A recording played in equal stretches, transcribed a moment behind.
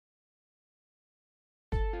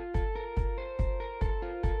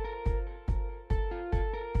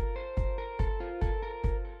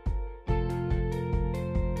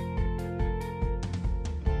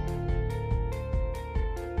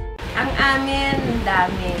Ang amin,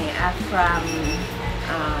 dami. From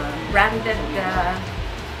branded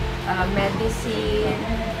medicine,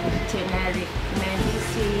 generic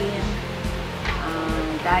medicine,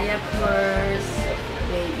 diapers,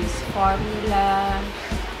 baby's formula,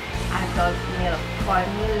 adult milk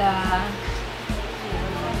formula,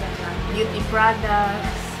 beauty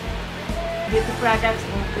products. Beauty products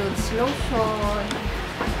includes lotion,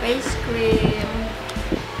 face cream,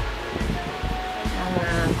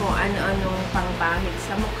 kung ano-anong pangpahid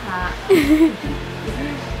sa mukha.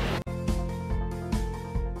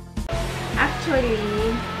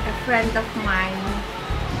 Actually, a friend of mine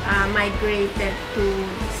migrated to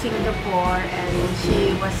Singapore and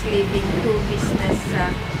she was leaving two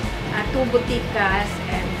boutiques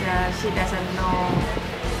and she doesn't know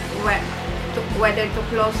whether to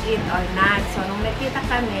close it or not. So, nung nakita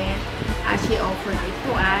kami, she offered it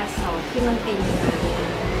to us. So, kinontinue namin.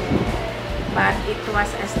 But it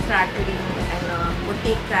was a struggling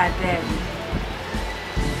boutique then.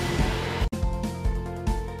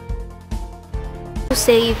 To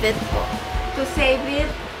save it po. To save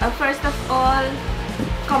it, first of all,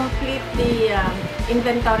 complete the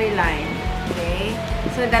inventory line. Okay?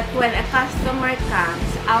 So that when a customer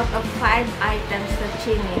comes, out of 5 items that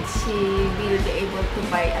she needs, she will be able to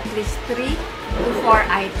buy at least 3 to 4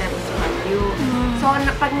 items from you. So,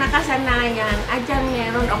 pag nakasanayan, dyan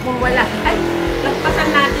meron, o kung wala, ay, lagpasan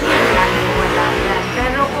natin yan, wala yan.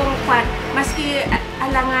 Pero kung maski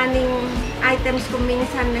alanganing items kung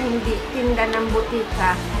minsan na hindi tinda ng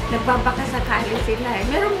butika, nagbabaka sakali sila eh.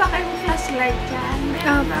 Meron ba kayong flashlight dyan?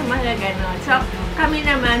 Mga ganon. So, kami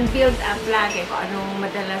naman build up lagi kung anong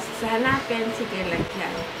madalas hanapin, sige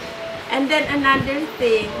lagyan. And then another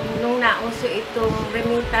thing, nung nauso itong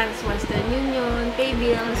remittance, Western Union, pay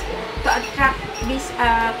bills, to attract these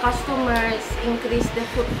customers, increase the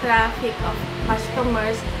foot traffic of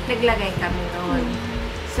customers, naglagay kami noon.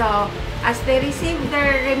 So, as they receive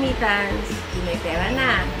their remittance, may pera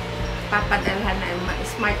na. Papadalhan na,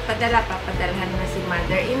 smart padala, papadalhan na si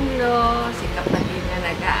mother-in-law, si kapatid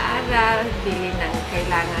na nag-aaral, bili ng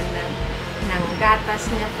kailangan ng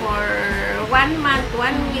gatas niya for 1 month,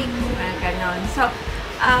 1 week, ganon. So,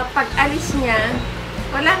 pag alis niya,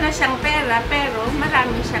 wala na siyang pera, pero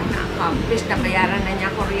marami siyang na-accomplish. Nabayaran na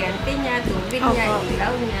niya kuryente niya, tubig niya,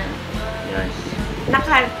 ilaw niya. Yun.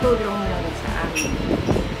 Nakatulong yun sa amin.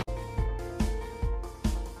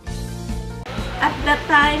 At the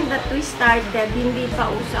time that we started, hindi pa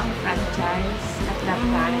usang franchise at that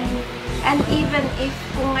time. And even if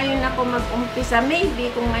kung ngayon ako mag-umpisa,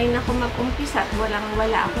 maybe kung ngayon ako mag-umpisa at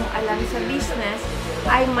walang-wala akong alam sa business,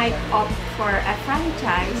 I might opt for a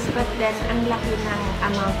franchise, but then ang laki ng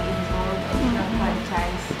amount involved ng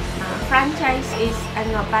franchise. Franchise is,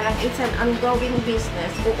 parang it's an ongoing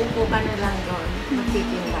business. Uupo ka na lang doon,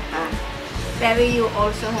 magtitinda ka. Pero you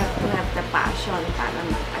also have to have the passion para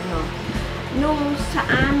Nung sa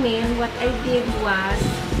amin, what I did was,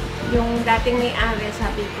 yung dating may-ari,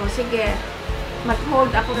 sabi ko, sige,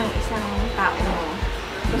 mag-hold ako ng isang tao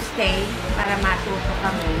to stay para matuto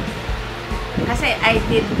kami. Kasi I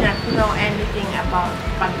did not know anything about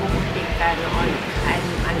pagbubutik ka noon. I'm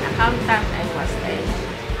an accountant, I was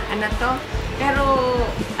pero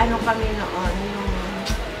kami noon, yung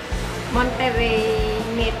Monterey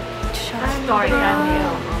Meat Store kami.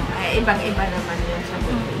 Ibang-iba naman yun sa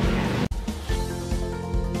butik.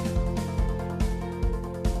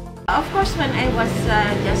 Of course, when I was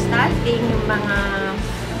just starting, yung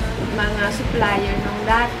mga supplier nung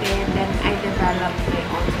dati, then I developed my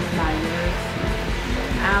own suppliers.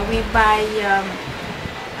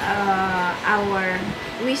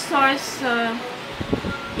 We source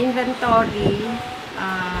inventory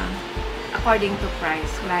according to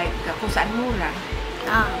price, like kung saan mura.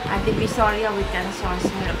 At Divisoria, we can source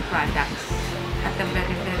milk products at a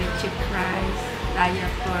very, very cheap price,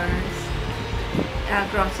 diapers,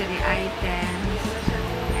 grocery items,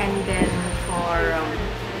 and then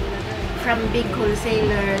from big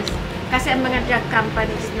wholesalers, kasi ang mga drug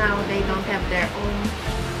companies now, they don't have their own,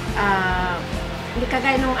 hindi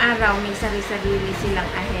kagaya nung araw, may sarili-sarili silang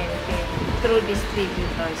ahente, through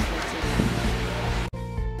distributors na sila.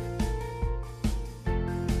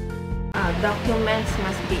 Documents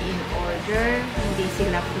must be in order, hindi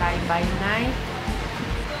sila fly-by-night.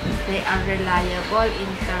 They are reliable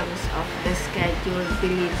in terms of the scheduled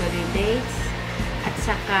delivery dates at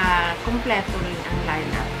saka kompleto rin ang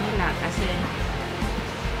lineup nila kasi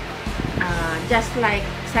just like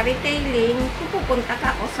sa retailing, pupunta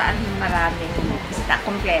ka kung saan maraming stock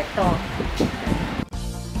kompleto.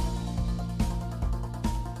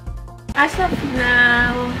 As of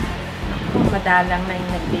now, madalang na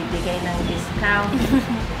yung nagbibigay ng discount.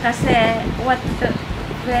 Kasi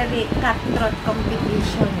very cutthroat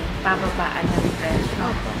competition, pababaan ng presyo.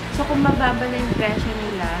 So kung mababa na yung presyo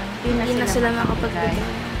nila, hindi na sila makapagbigay.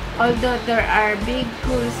 Although there are big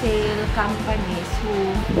wholesale companies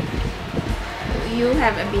who you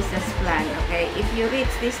have a business plan, okay? If you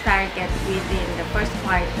reach this target within the first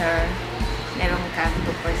quarter, meron kang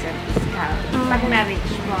 2% discount. Pag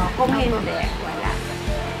na-reach mo, kung hindi, wala.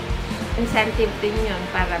 Incentive din yun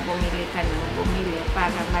para bumili ka ng bumili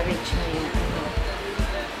para ma-reach mo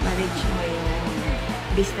yung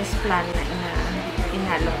business plan na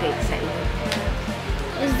inallocate sa iyo.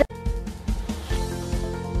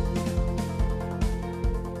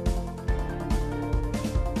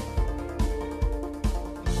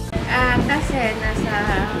 Kasi nasa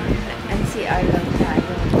NCR lang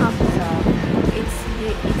tayo. So,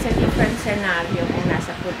 it's a different scenario kung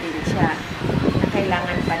nasa probinsya na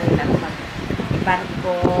kailangan pa nilang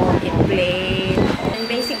mag-barko, i-plane. And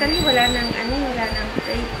basically, wala nang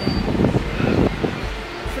freight.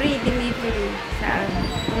 Free delivery sa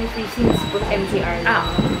free since NCR lang.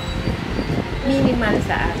 Minimal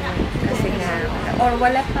sa amin. Kasi nga, or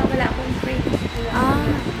wala akong freight.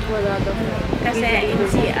 Wala daw. Kasi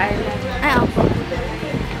NCR lang. Ay, opo.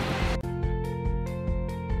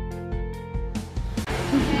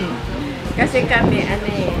 Kasi kami,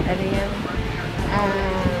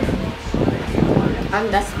 on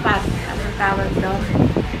the spot, anong tawag doon?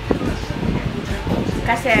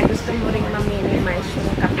 Kasi gusto mo rin ma-minimize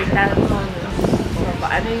yung capital mo. O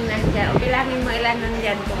ano yung nandyan. O bilangin mo ilan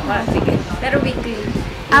nandyan. Sige. Pero weekly.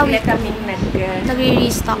 Weekly kaming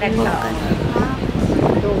nagre-restock po.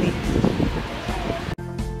 Do it.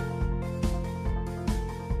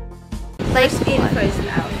 First in, first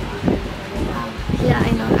out. Yeah,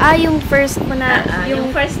 I know. Yung first mo na...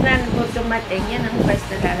 yung first na dumating, yan ang first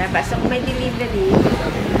na lalabas. So, kung may delivery,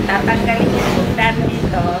 tatanggalin yung dam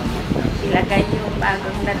dito, ilagay yung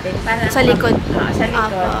bagong dating para Sa likod. Sa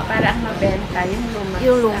likod. Para mabenta yung luma.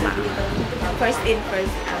 Yung luma. First in,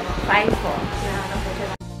 first out. FIFO.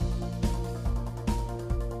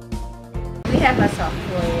 We have a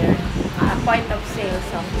software. A point of sale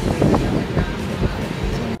software.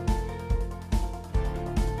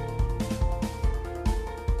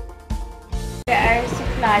 There are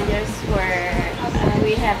suppliers where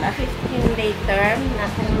we have a 15-day term na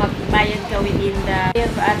kung magbayad ka within the 2%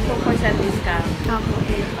 discount.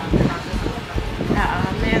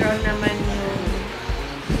 Meron naman yung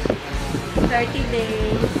 30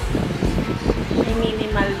 days, may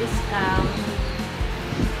minimal discount.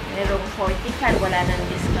 Merong 45, wala nang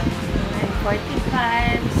discount.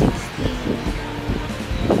 45, 60.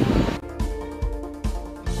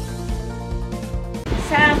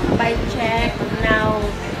 Some by check, now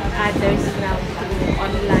others now through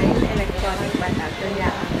online, electronic bank.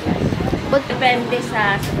 But depende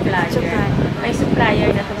sa supplier. May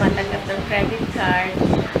supplier na tumatanggap ng credit card.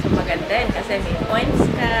 So maganda yun kasi may points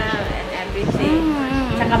ka and everything.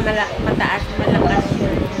 Saka malakas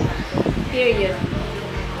yung period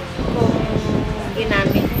kung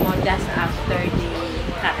ginamit mo just after the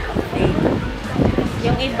cut-off date.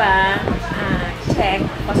 Yung iba, check,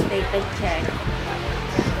 post-dated check.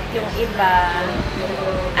 Yung iba,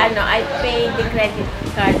 I pay the credit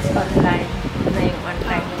cards online na yung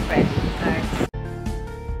online credit cards.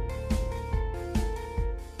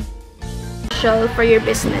 For your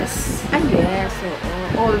business. Yes, oo.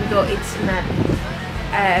 Although it's not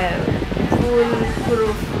full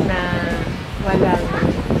proof na walang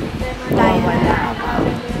wala.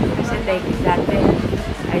 Kasi dati,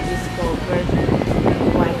 I discovered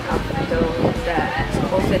one of the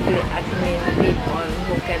supposedly admin people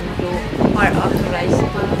who can do or authorized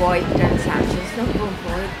to void transactions. No,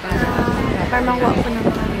 void para makuha ko ng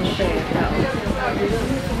pera.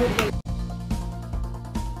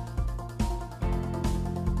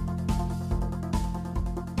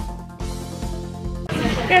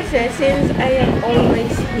 Kasi since I am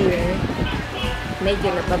always here,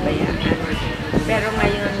 medyo napabayaan. Pero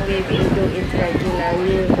ngayon, we will do it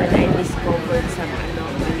regularly when I discovered some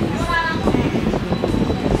anomalies.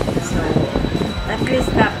 So, at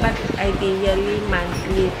least dapat ideally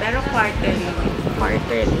monthly, pero quarterly.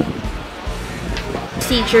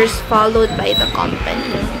 Procedures followed by the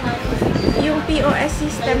company. Yung POS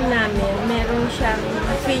system namin, meron siyang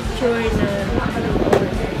feature na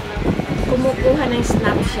kumukuha ng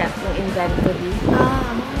snapshot ng inventory.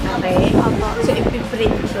 Okay? So,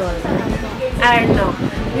 ipiprint yun.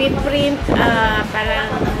 We print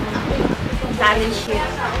parang tally sheet.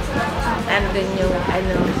 Nandun yung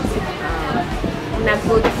na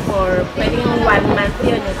good for, pwedeng 1 month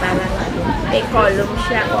yun, parang may column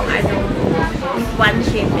siya kung anong, one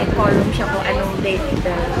sheet, may column siya kung anong date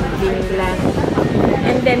na binilang.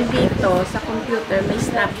 And then dito, sa computer, may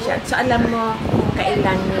snapshot. So, alam mo kung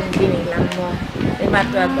kailan yung binilang mo. Diba,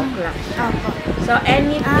 12 o'clock. Opo. So,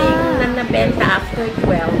 anything na nabenta after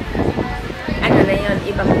 12, ano na yun,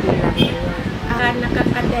 ibang bilang na yun.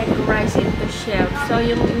 Nakaka-categorize into shelf. So,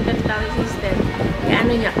 yung inventory system, ano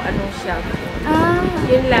niya kung anong shelf.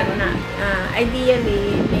 Yun lang na,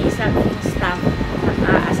 ideally, may isang staff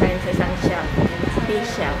assign sa isang shelf. Space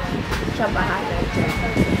shelf. Siya bahala dyan.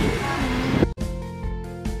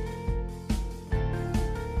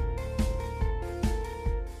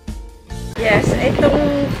 Yes,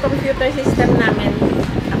 itong computer system namin,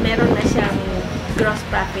 meron na siyang gross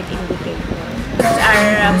profit indicator.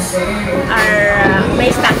 May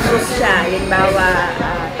stock group siya, halimbawa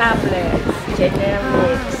tablets,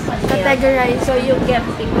 generics, Categorize. so you get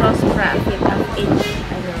the gross profit of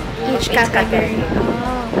each category.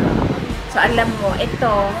 Oh. So alam mo,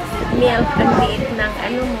 ito, milk, ang liit ng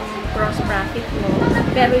gross profit mo,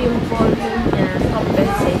 pero yung volume niya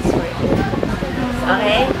compensates for it.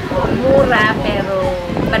 Okay? Mura, pero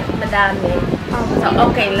madami. So,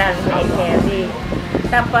 okay lang, may carry.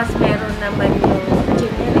 Tapos, meron naman yung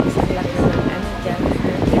generics lang naman, dyan.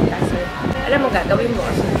 So, alam mo, gagawin mo.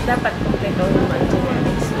 So, dapat kompleto naman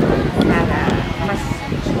generics para mas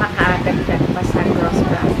makadagdag pa sa gross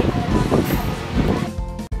profit.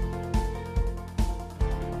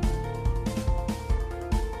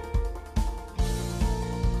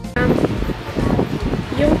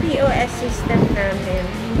 Yung POS system namin,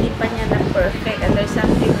 hindi pa niya na perfect and there's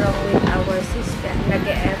something wrong with our system.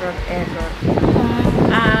 Nag-error.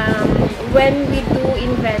 When we do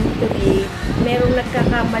inventory, merong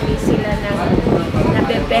nagkakamali sila ng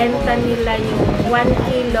nabebenta nila yung 1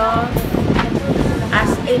 kilo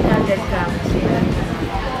as 800 grams.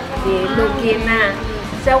 Di, lugi na.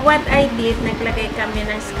 So what I did, naglagay kami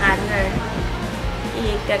ng scanner.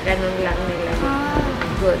 Ikaganon lang nila yung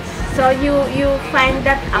goods. So, you find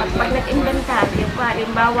that out pag nag-inventaryo ka.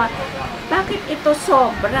 Halimbawa, bakit ito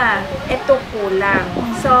sobra? Ito kulang.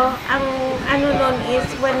 So, ang ano nun is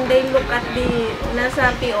when they look at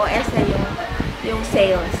nasa POS na yung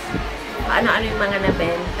sales. Ano-ano yung mga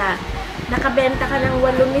nabenta. Nakabenta ka ng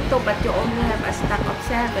 8 nito, but you only have a stock of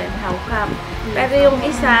 7. How come? Pero yung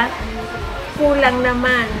isa, kulang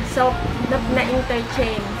naman. So,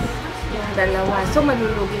 na-interchange yung dalawa. So,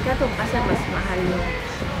 malulugi ka to kasi mas mahal yung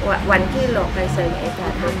 1 kilo kaysa yung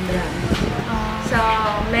 800 grams. So,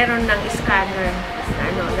 meron ng scanner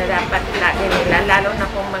na dapat lagi nila, lalo na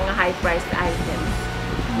kung mga high-priced items.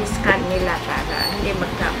 I-scan nila para hindi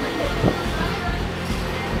magkamali.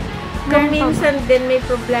 Kung minsan din may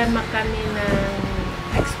problema kami ng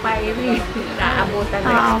expiry, naabutan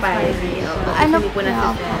ng expiry. Ano po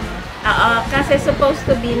na? Kasi supposed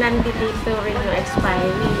to be nandito rin yung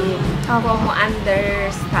expiry. Kung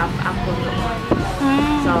understaff ako noon.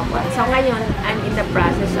 So ngayon, I'm in the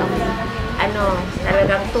process of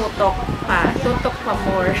talagang tutok pa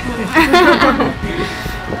more.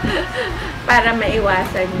 Para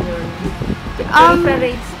maiwasan yun.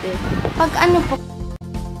 Rates din. Pag ano po,